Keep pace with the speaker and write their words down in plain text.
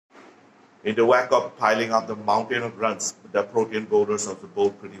In the wake of piling up the mountain of runs, the Protean bowlers also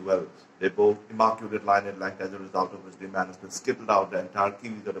bowled pretty well. They bowled immaculate line and length, as a result of which they managed to skittle out the entire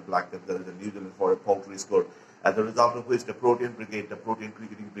KIWIS of the Black Cancers in New Zealand for a paltry score. As a result of which the Protean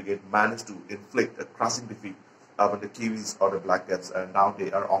Cricketing Brigade managed to inflict a crushing defeat on the KIWIS or the Black Caps, and now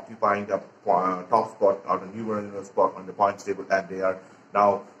they are occupying the top spot or the numerical spot on the points table, and they are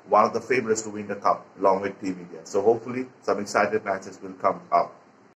now one of the favorites to win the cup along with Team India. So hopefully some excited matches will come up.